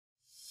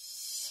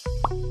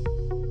If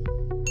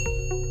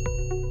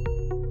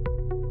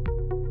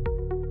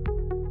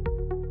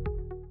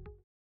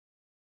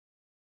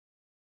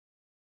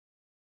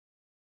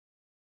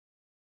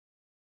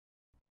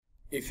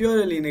you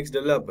are a Linux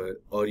developer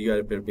or you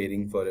are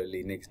preparing for a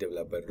Linux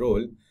developer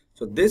role,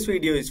 so this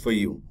video is for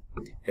you.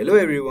 Hello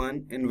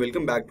everyone and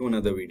welcome back to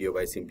another video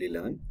by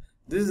Simplilearn.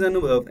 This is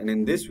Anubhav and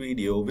in this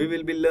video we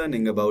will be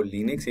learning about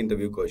Linux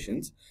interview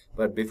questions.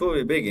 But before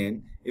we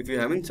begin, if you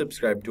haven't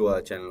subscribed to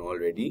our channel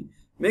already,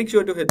 make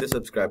sure to hit the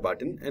subscribe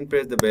button and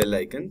press the bell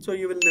icon so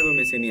you will never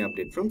miss any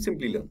update from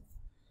Simplilearn.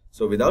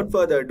 So without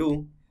further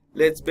ado,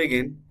 let's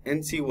begin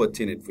and see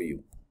what's in it for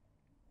you.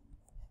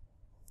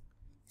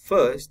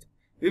 First,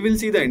 we will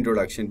see the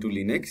introduction to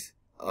Linux.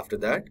 After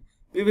that,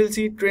 we will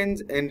see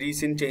trends and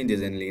recent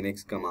changes in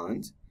Linux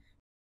commands.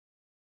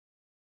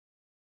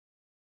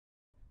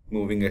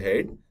 Moving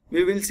ahead,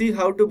 we will see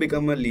how to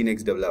become a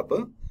Linux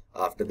developer.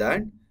 After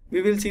that,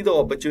 we will see the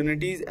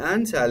opportunities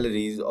and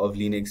salaries of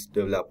Linux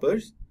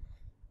developers.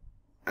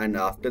 And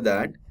after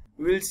that,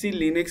 we will see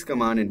Linux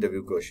command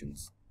interview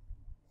questions.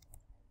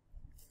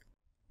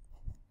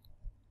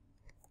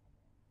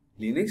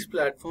 Linux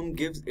platform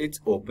gives its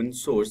open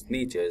source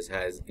natures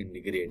has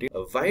integrated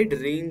a wide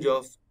range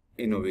of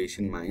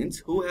innovation minds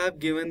who have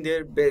given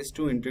their best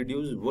to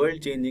introduce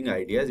world-changing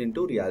ideas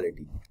into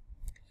reality.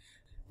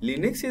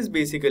 Linux is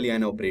basically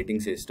an operating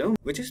system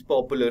which is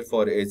popular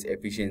for its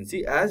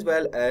efficiency as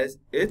well as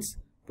its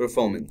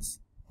performance.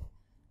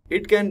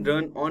 It can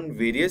run on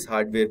various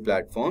hardware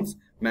platforms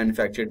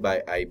manufactured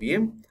by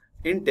IBM,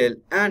 Intel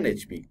and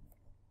HP.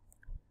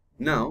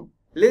 Now,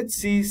 let's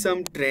see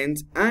some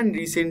trends and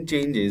recent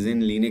changes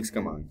in Linux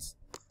commands.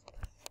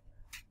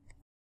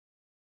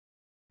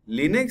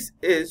 Linux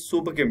is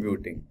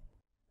supercomputing.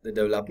 The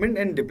development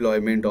and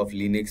deployment of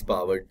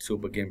Linux-powered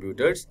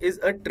supercomputers is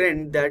a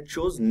trend that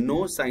shows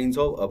no signs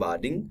of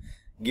abating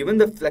given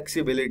the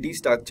flexibility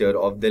structure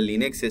of the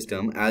Linux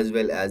system as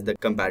well as the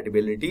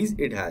compatibilities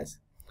it has.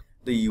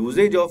 The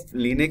usage of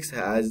Linux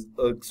as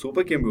a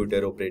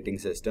supercomputer operating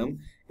system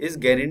is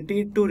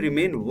guaranteed to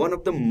remain one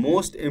of the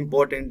most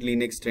important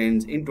Linux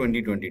trends in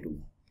 2022.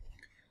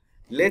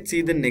 Let's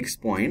see the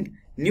next point,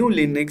 new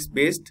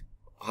Linux-based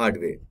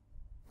hardware.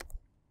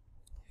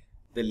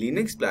 The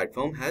Linux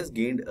platform has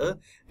gained a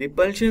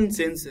repulsion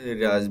since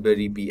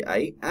Raspberry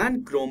Pi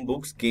and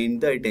Chromebooks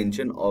gained the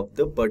attention of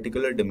the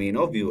particular domain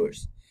of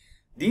viewers.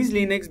 These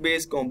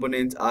Linux-based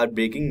components are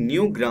breaking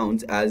new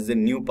grounds as the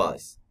new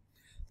pass.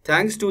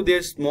 Thanks to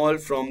their small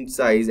form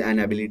size and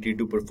ability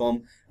to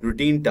perform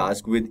routine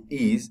tasks with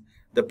ease,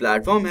 the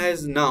platform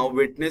has now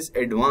witnessed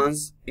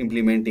advanced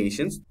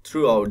implementations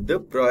throughout the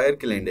prior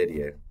calendar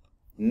year.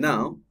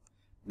 Now,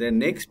 the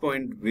next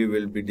point we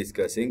will be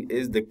discussing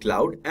is the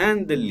cloud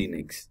and the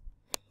Linux.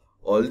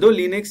 Although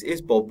Linux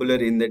is popular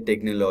in the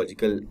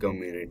technological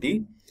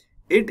community,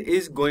 it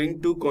is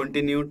going to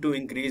continue to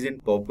increase in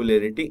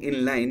popularity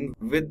in line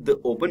with the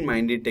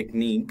open-minded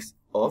techniques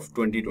of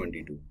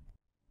 2022.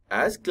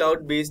 As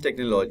cloud-based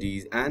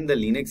technologies and the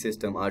Linux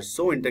system are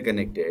so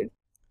interconnected,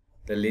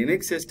 the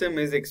Linux system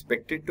is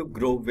expected to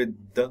grow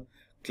with the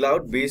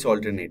cloud-based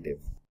alternative.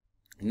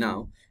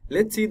 Now,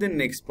 let's see the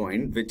next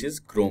point, which is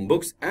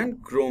Chromebooks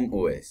and Chrome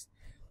OS.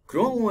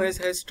 Chrome OS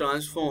has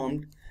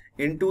transformed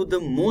into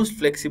the most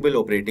flexible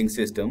operating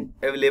system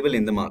available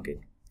in the market.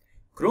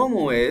 Chrome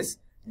OS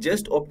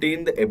just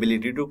obtained the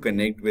ability to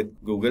connect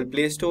with Google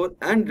Play Store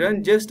and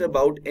run just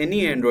about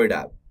any Android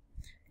app,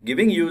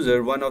 giving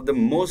user one of the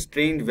most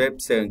trained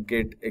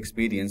WebSocket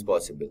experience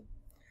possible.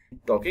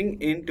 Taking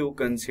into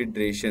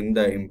consideration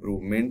the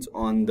improvements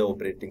on the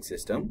operating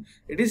system,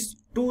 it is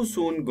too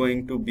soon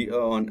going to be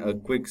on a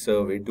quick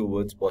survey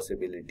towards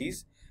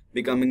possibilities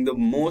becoming the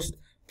most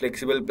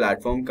flexible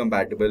platform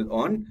compatible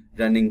on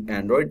running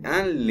Android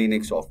and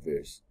Linux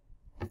softwares.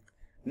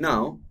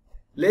 Now,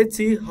 let's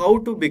see how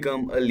to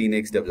become a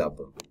Linux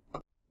developer.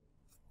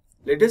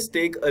 Let us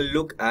take a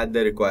look at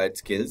the required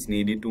skills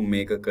needed to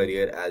make a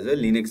career as a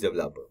Linux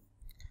developer.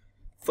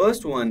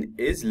 First one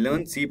is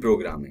learn C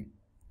programming.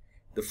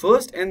 The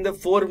first and the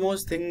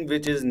foremost thing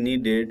which is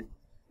needed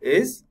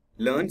is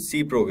learn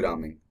C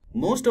programming.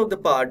 Most of the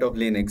part of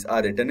Linux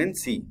are written in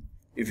C.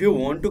 If you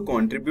want to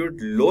contribute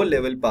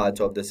low-level parts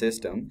of the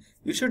system,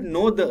 you should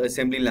know the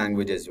assembly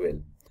language as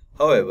well.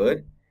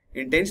 However,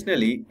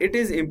 intentionally, it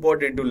is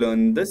important to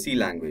learn the C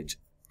language.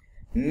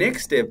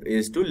 Next step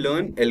is to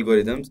learn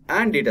algorithms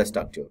and data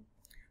structure.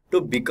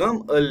 To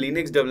become a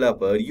Linux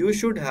developer, you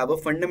should have a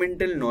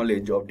fundamental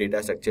knowledge of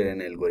data structure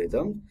and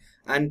algorithms.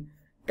 And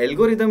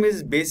algorithm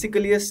is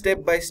basically a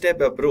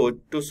step-by-step approach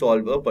to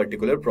solve a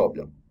particular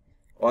problem.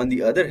 On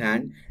the other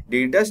hand,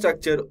 data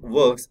structure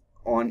works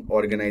on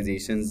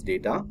organization's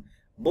data.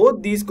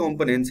 Both these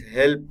components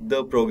help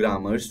the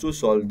programmers to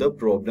solve the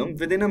problem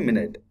within a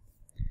minute.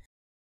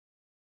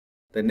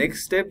 The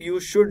next step you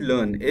should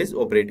learn is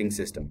operating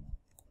system.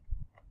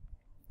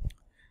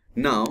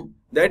 Now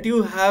that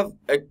you have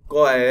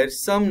acquired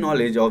some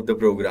knowledge of the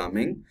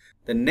programming,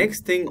 the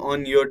next thing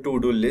on your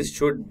to-do list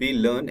should be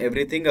learn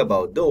everything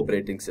about the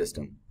operating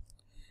system.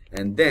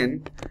 And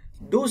then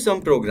do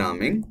some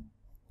programming.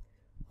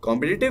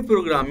 Competitive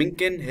programming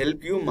can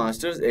help you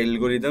master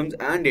algorithms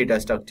and data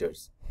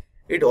structures.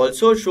 It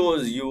also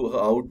shows you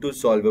how to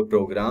solve a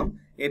program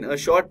in a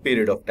short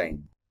period of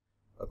time.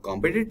 A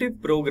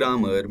competitive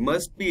programmer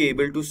must be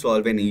able to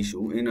solve an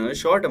issue in a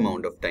short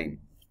amount of time.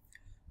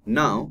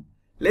 Now,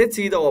 let's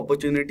see the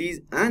opportunities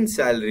and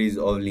salaries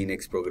of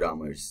Linux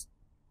programmers.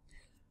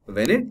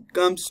 When it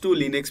comes to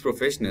Linux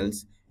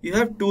professionals, you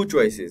have two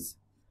choices.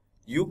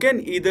 You can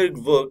either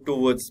work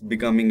towards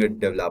becoming a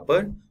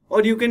developer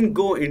or you can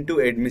go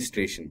into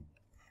administration.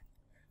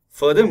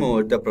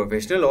 Furthermore, the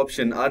professional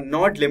options are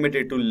not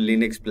limited to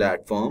Linux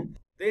platform.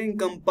 They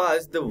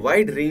encompass the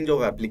wide range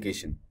of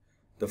application.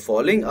 The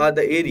following are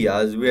the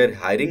areas where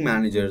hiring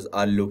managers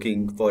are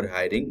looking for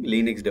hiring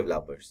Linux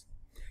developers.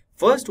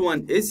 First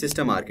one is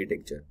system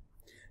architecture.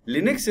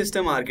 Linux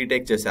system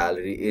architecture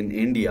salary in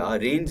India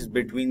ranges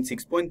between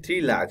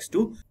 6.3 lakhs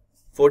to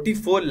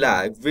 44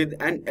 lakh with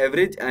an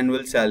average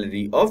annual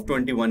salary of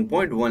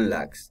 21.1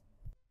 lakhs.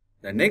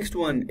 The next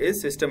one is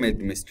system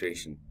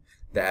administration.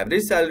 The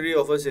average salary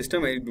of a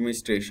system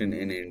administration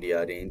in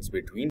India ranges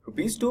between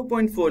rupees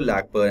 2.4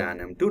 lakh per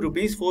annum to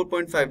rupees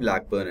 4.5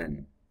 lakh per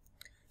annum.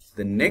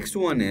 The next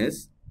one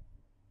is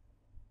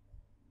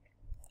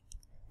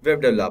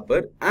web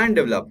developer and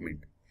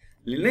development.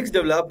 Linux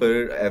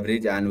developer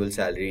average annual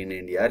salary in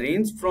India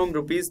ranges from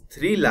rupees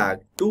 3 lakh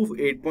to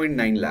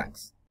 8.9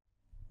 lakhs.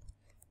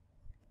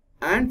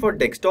 And for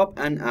desktop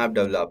and app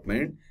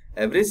development,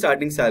 average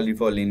starting salary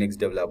for Linux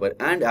developer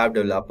and app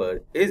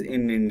developer is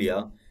in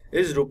India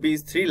is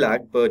rupees 3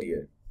 lakh per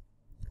year.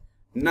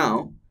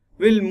 Now,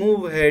 we'll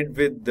move ahead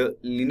with the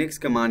Linux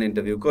command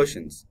interview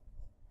questions.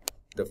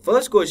 The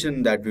first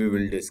question that we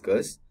will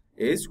discuss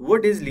is,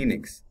 what is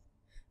Linux?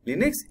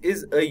 Linux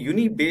is a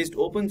Unix-based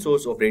open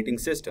source operating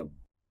system.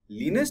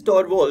 Linus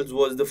Torvalds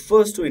was the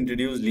first to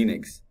introduce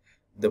Linux.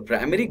 The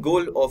primary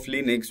goal of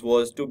Linux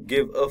was to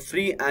give a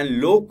free and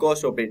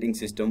low-cost operating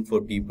system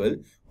for people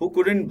who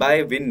couldn't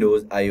buy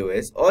Windows,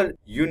 iOS or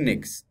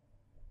Unix.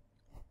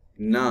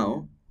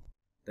 Now,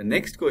 the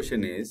next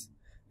question is,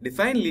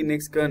 define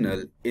Linux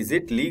kernel. Is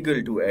it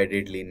legal to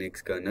edit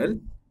Linux kernel?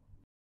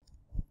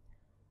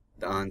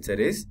 The answer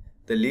is,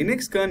 the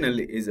Linux kernel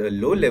is a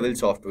low-level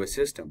software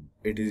system.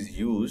 It is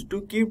used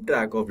to keep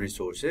track of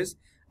resources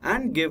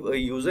and give a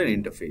user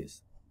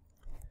interface.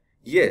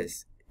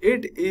 Yes,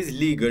 it is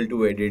legal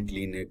to edit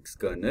Linux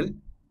kernel.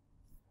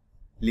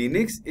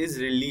 Linux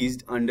is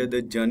released under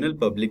the General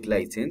Public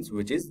License,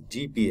 which is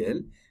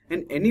GPL,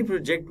 and any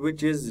project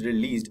which is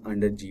released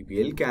under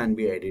GPL can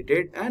be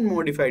edited and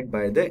modified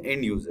by the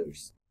end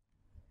users.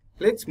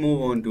 Let's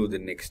move on to the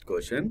next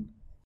question,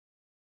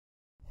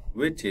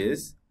 which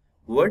is,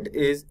 what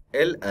is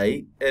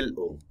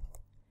LILO?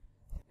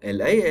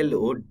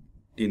 LILO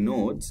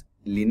denotes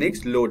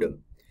Linux loader.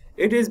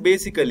 It is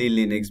basically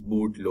Linux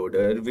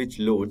bootloader which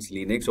loads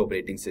Linux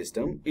operating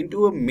system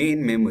into a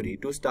main memory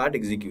to start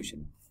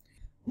execution.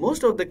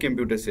 Most of the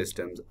computer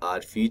systems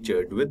are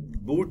featured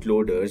with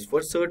bootloaders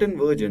for certain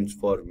versions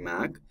for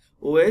Mac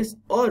OS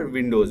or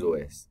Windows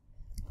OS.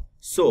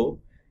 So,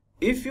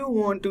 if you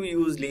want to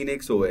use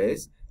Linux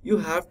OS, you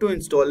have to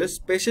install a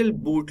special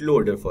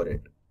bootloader for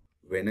it.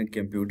 When a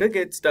computer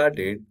gets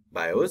started,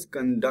 BIOS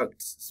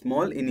conducts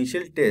small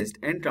initial test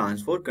and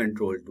transfer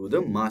control to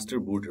the master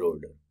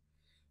bootloader.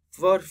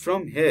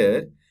 From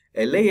here,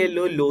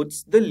 LILO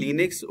loads the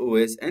Linux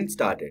OS and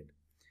start it.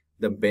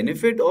 The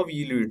benefit of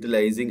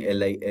utilizing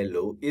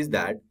LILO is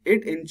that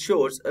it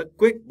ensures a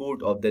quick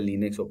boot of the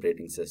Linux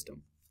operating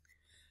system.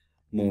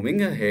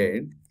 Moving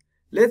ahead,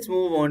 let's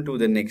move on to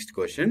the next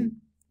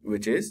question,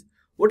 which is,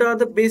 what are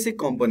the basic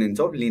components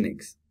of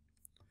Linux?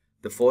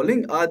 The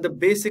following are the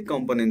basic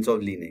components of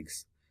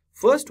Linux.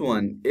 First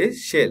one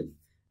is shell.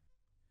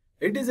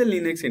 It is a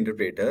Linux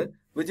interpreter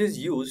which is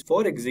used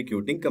for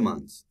executing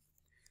commands.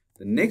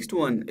 The next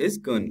one is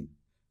kernel.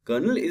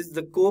 Kernel is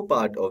the core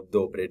part of the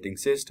operating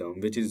system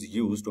which is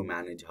used to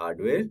manage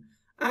hardware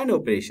and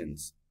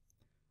operations.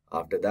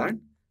 After that,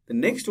 the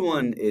next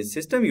one is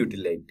system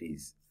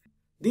utilities.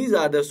 These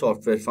are the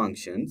software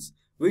functions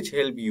which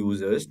help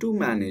users to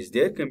manage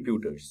their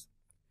computers.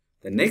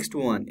 The next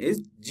one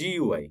is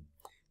GUI.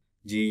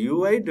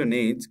 GUI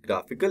denotes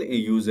graphical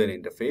user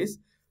interface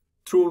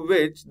through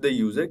which the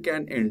user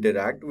can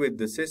interact with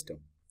the system.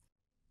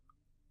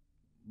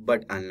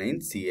 But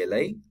unlike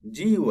CLI,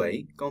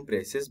 GUI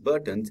compresses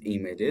buttons,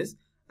 images,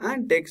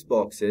 and text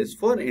boxes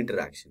for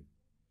interaction.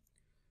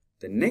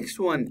 The next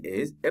one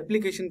is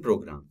application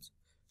programs.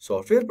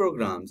 Software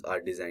programs are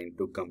designed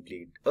to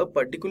complete a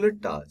particular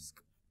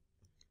task.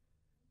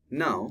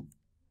 Now,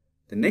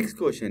 the next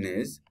question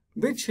is,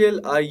 which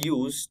shell are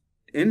used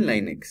in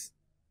Linux?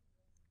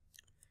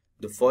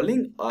 The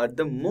following are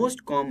the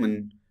most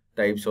common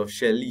types of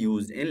shell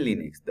used in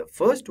Linux. The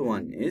first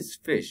one is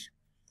Fish.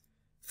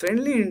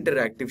 Friendly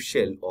Interactive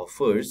Shell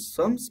offers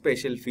some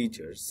special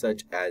features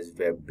such as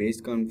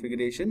web-based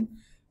configuration,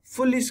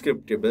 fully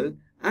scriptable,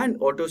 and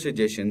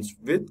auto-suggestions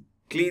with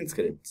clean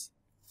scripts.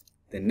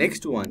 The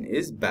next one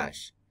is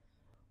Bash.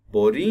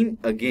 Bourne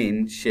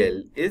Again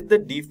shell is the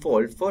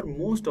default for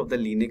most of the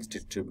Linux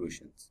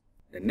distributions.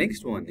 The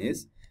next one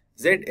is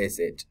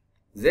ZSH.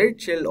 Z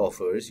shell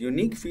offers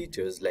unique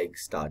features like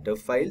startup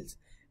files,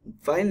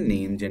 file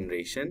name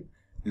generation,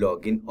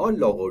 login or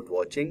logout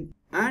watching,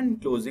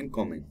 and closing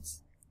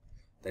comments.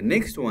 The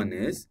next one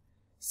is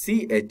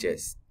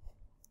CHS.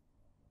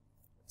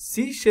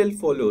 C shell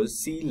follows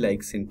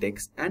C-like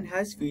syntax and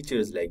has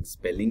features like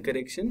spelling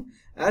correction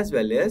as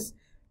well as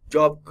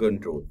job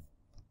control.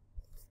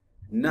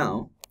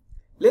 Now,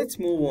 let's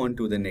move on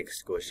to the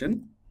next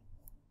question.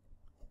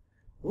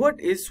 What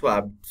is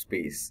swap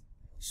space?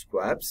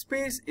 Swap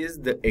space is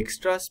the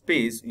extra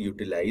space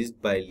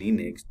utilized by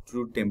Linux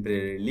to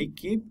temporarily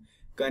keep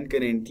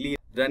concurrently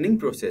running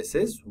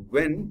processes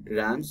when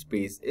RAM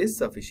space is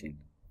sufficient.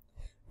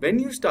 When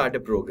you start a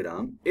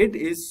program, it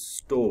is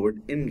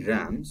stored in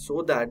RAM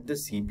so that the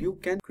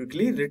CPU can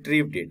quickly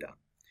retrieve data.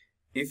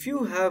 If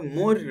you have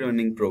more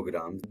running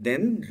programs,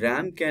 then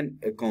RAM can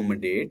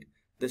accommodate.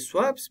 The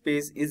swap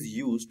space is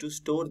used to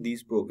store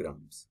these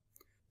programs.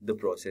 The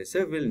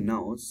processor will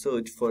now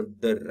search for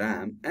the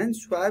RAM and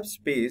swap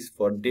space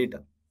for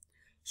data.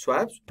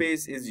 Swap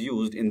space is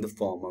used in the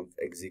form of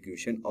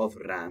execution of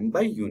RAM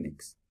by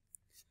Unix.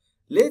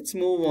 Let's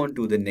move on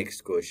to the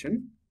next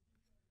question,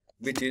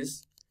 which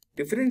is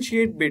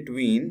differentiate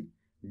between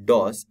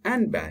DOS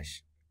and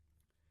bash.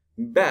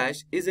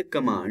 Bash is a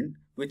command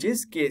which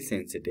is case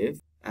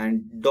sensitive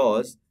and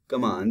DOS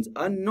commands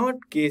are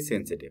not case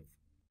sensitive.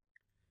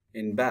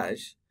 In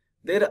bash,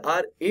 there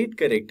are 8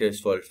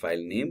 characters for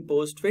file name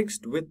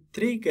postfixed with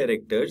 3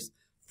 characters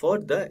for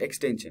the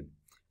extension.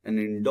 And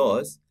in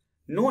DOS,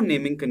 no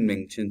naming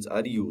conventions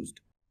are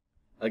used.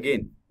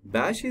 Again,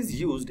 bash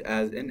is used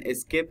as an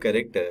escape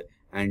character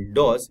and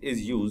DOS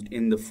is used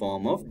in the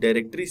form of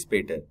directory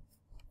spatter.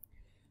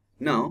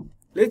 Now,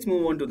 let's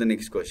move on to the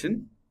next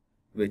question,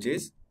 which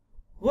is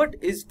what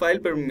is file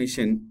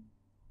permission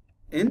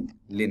in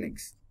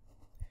Linux?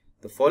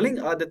 The following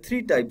are the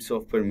 3 types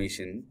of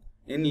permission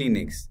in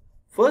Linux.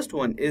 First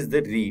one is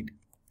the read.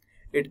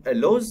 It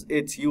allows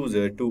its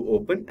user to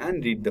open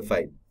and read the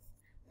file.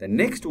 The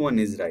next one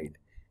is write.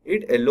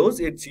 It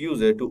allows its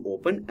user to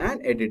open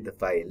and edit the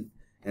file.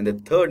 And the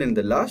third and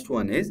the last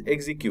one is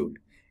execute.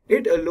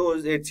 It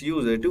allows its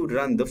user to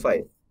run the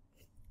file.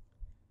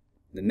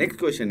 The next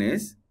question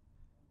is,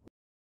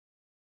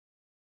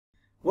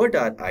 what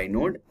are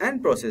inode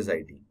and process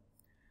ID?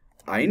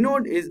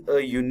 Inode is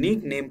a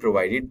unique name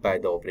provided by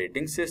the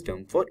operating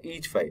system for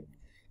each file.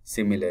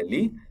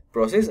 Similarly,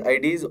 process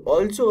ID is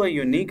also a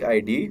unique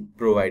ID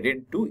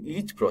provided to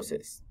each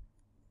process.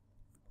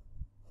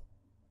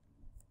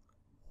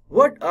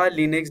 What are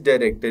Linux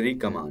directory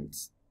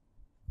commands?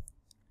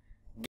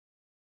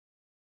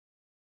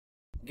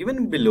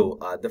 Given below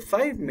are the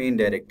 5 main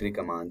directory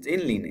commands in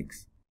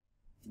Linux.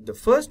 The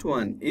first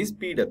one is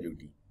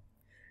pwd.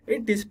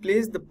 It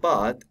displays the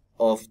path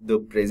of the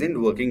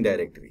present working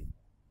directory.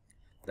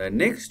 The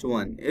next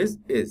one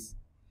is.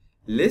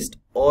 List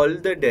all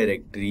the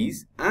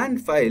directories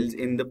and files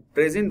in the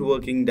present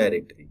working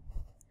directory.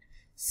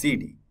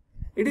 cd.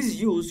 It is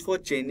used for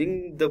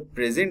changing the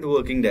present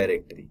working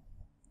directory.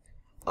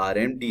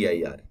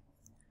 rmdir.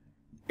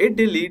 It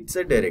deletes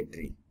a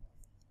directory.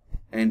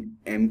 And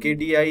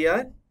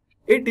mkdir.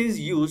 It is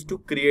used to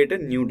create a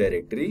new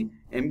directory.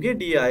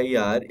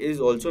 mkdir is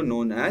also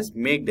known as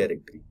make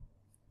directory.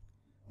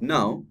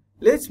 Now,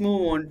 let's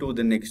move on to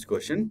the next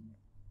question.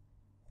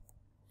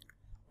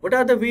 What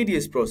are the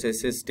various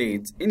processes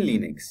states in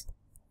Linux?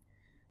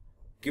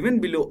 Given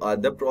below are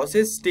the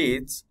process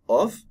states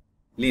of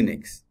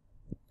Linux.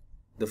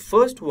 The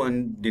first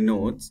one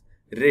denotes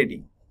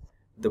ready.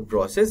 The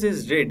process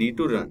is ready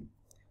to run.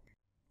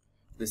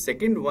 The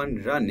second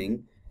one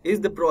running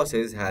is the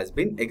process has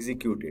been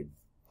executed.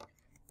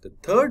 The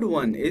third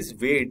one is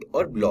wait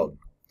or blocked.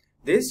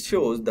 This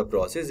shows the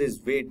process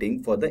is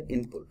waiting for the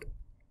input.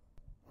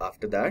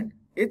 After that,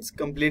 it's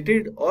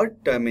completed or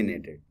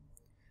terminated.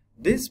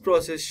 This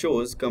process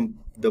shows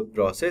the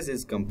process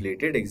is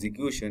completed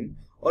execution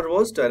or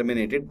was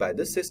terminated by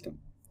the system.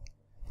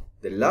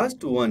 The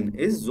last one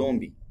is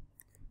zombie.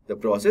 The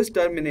process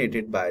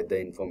terminated by the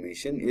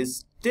information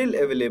is still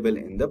available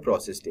in the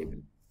process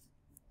table.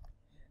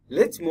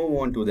 Let's move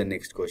on to the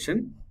next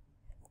question.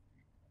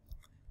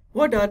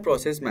 What are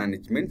process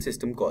management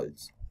system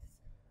calls?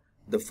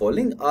 The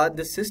following are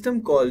the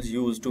system calls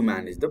used to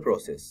manage the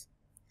process.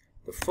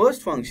 The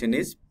first function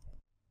is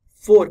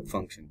fork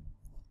function.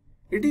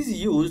 It is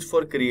used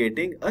for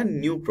creating a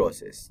new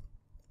process.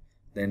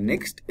 The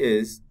next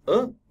is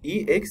a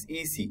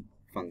exec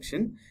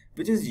function,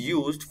 which is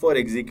used for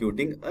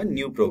executing a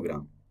new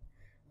program.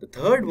 The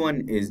third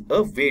one is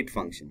a wait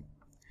function.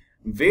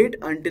 Wait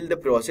until the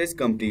process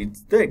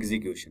completes the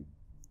execution.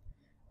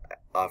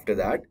 After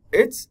that,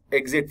 it's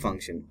exit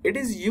function. It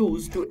is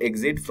used to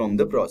exit from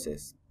the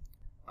process.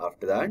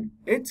 After that,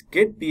 it's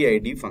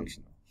getPID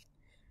function.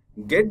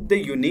 Get the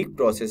unique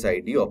process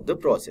ID of the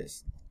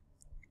process.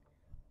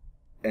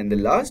 And the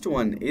last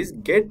one is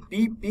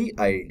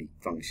getPPID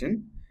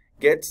function,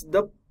 gets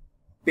the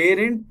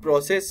parent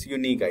process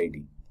unique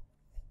ID.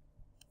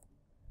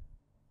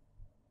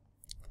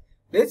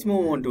 Let's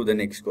move on to the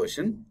next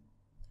question.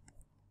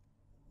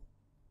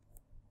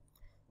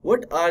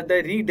 What are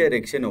the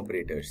redirection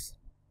operators?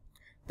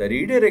 The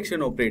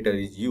redirection operator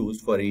is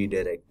used for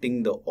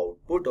redirecting the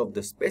output of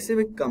the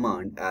specific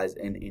command as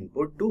an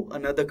input to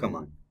another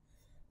command.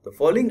 The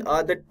following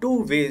are the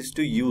two ways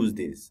to use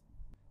this.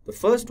 The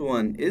first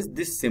one is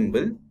this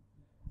symbol,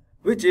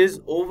 which is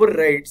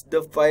overwrites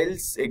the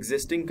file's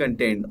existing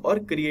content or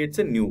creates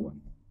a new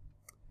one.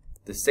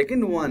 The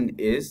second one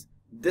is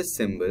this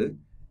symbol,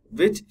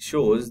 which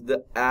shows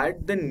the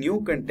add the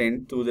new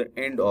content to the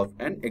end of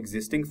an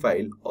existing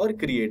file or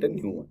create a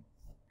new one.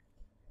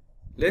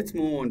 Let's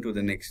move on to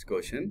the next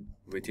question,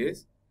 which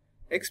is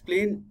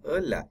explain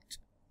a latch.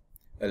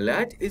 A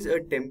latch is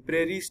a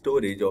temporary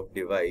storage of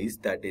device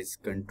that is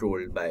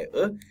controlled by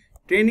a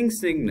training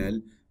signal,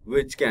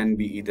 which can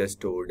be either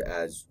stored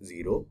as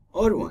 0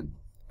 or 1.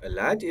 A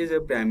latch is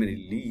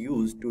primarily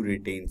used to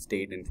retain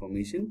state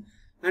information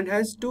and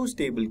has two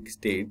stable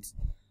states,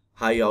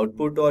 high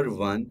output or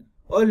 1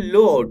 or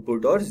low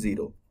output or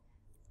 0.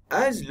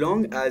 As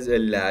long as a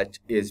latch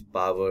is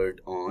powered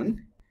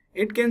on,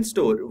 it can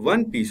store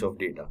one piece of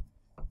data.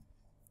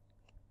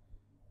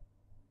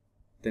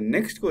 The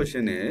next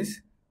question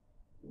is,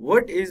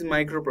 what is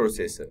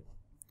microprocessor?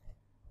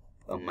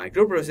 A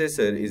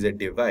microprocessor is a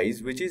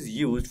device which is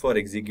used for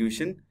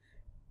execution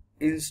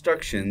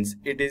instructions.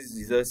 It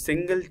is a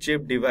single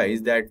chip device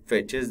that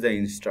fetches the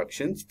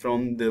instructions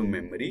from the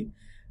memory,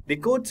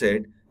 decodes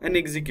it, and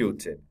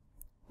executes it.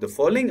 The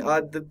following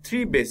are the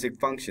three basic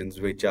functions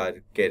which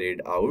are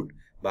carried out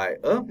by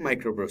a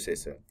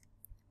microprocessor.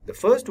 The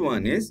first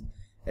one is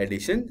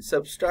addition,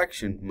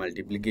 subtraction,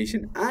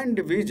 multiplication, and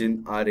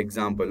division are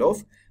example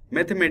of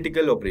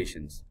mathematical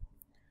operations.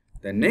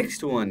 The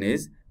next one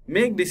is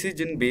make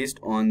decision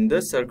based on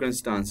the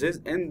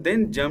circumstances and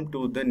then jump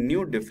to the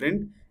new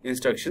different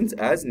instructions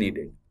as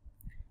needed.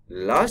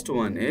 Last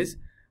one is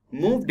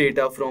move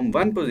data from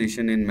one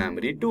position in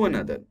memory to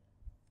another.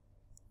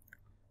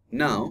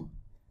 Now,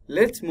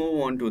 let's move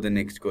on to the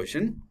next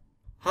question.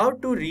 How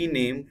to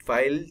rename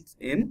files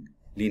in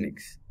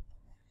Linux?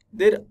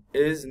 There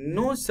is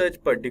no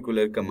such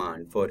particular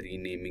command for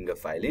renaming a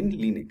file in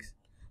Linux.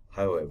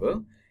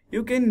 However,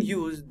 you can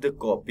use the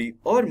copy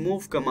or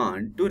move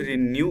command to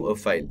renew a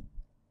file.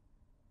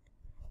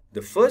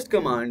 The first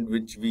command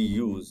which we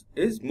use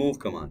is move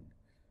command.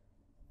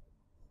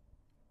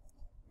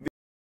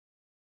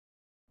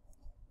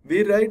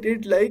 We write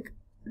it like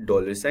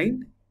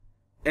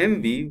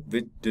 $MV,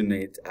 which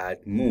denotes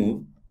at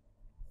move,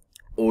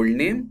 old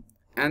name,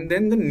 and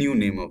then the new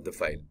name of the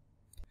file.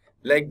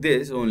 Like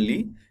this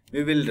only,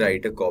 we will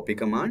write a copy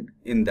command.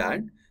 In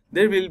that,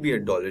 there will be a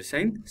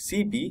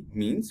 $CP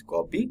means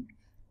copy,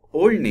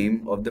 old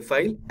name of the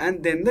file,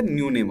 and then the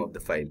new name of the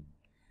file.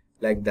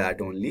 Like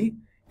that only,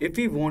 if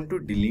we want to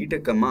delete a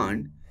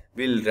command,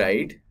 we'll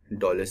write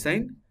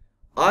 $RM,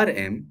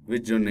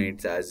 which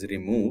denotes as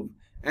remove,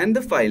 and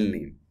the file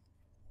name.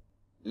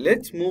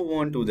 Let's move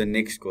on to the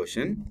next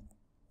question.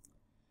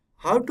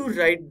 How to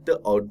write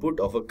the output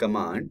of a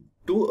command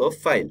to a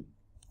file?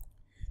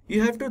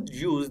 You have to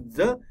use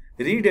the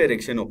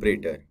redirection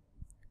operator.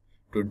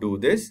 To do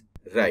this,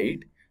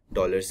 write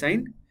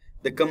 $,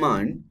 the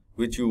command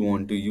which you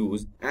want to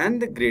use,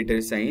 and the greater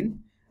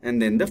sign,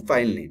 and then the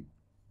file name.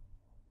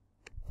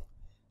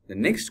 The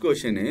next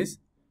question is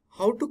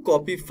how to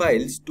copy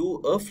files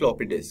to a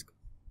floppy disk.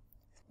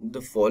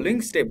 The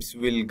following steps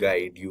will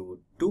guide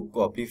you to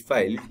copy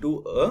file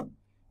to a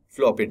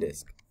floppy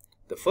disk.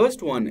 The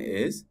first one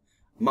is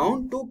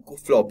mount to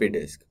floppy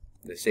disk.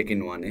 The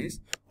second one is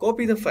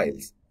copy the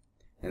files.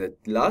 And the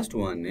last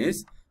one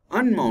is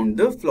unmount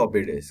the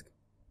floppy disk.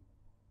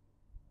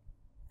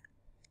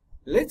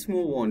 Let's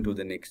move on to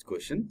the next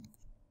question.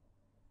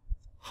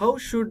 How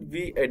should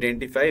we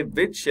identify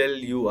which shell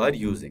you are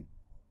using?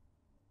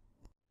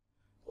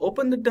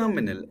 Open the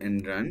terminal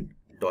and run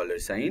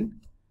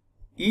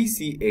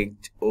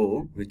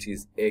 $ECHO, which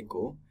is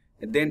echo,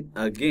 and then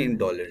again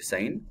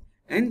 $,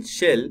 and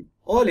shell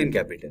all in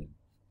capital.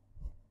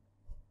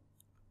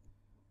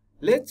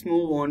 Let's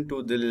move on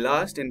to the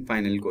last and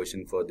final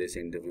question for this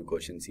interview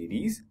question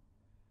series.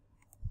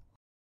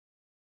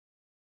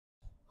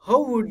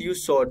 How would you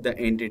sort the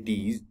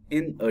entities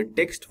in a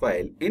text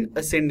file in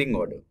ascending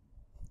order?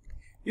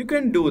 You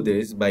can do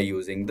this by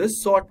using the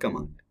sort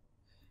command.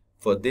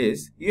 For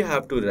this, you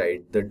have to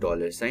write the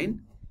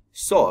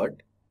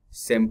 $sort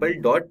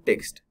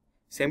sample.txt.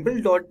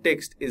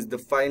 Sample.txt is the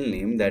file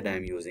name that I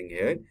am using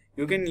here.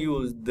 You can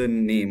use the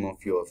name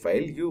of your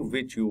file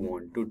which you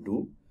want to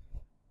do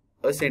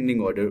ascending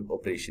order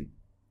operation.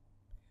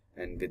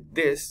 And with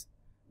this,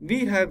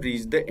 we have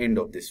reached the end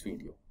of this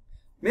video.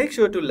 Make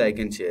sure to like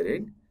and share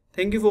it.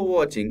 Thank you for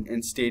watching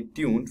and stay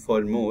tuned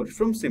for more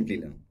from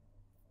Simplilearn.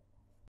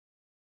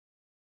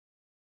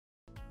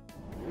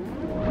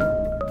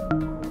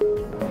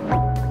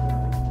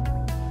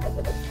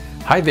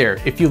 Hi there,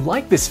 if you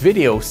like this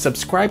video,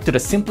 subscribe to the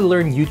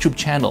Simplilearn YouTube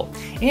channel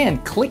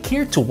and click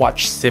here to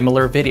watch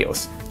similar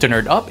videos. To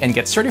nerd up and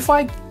get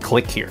certified,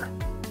 click here.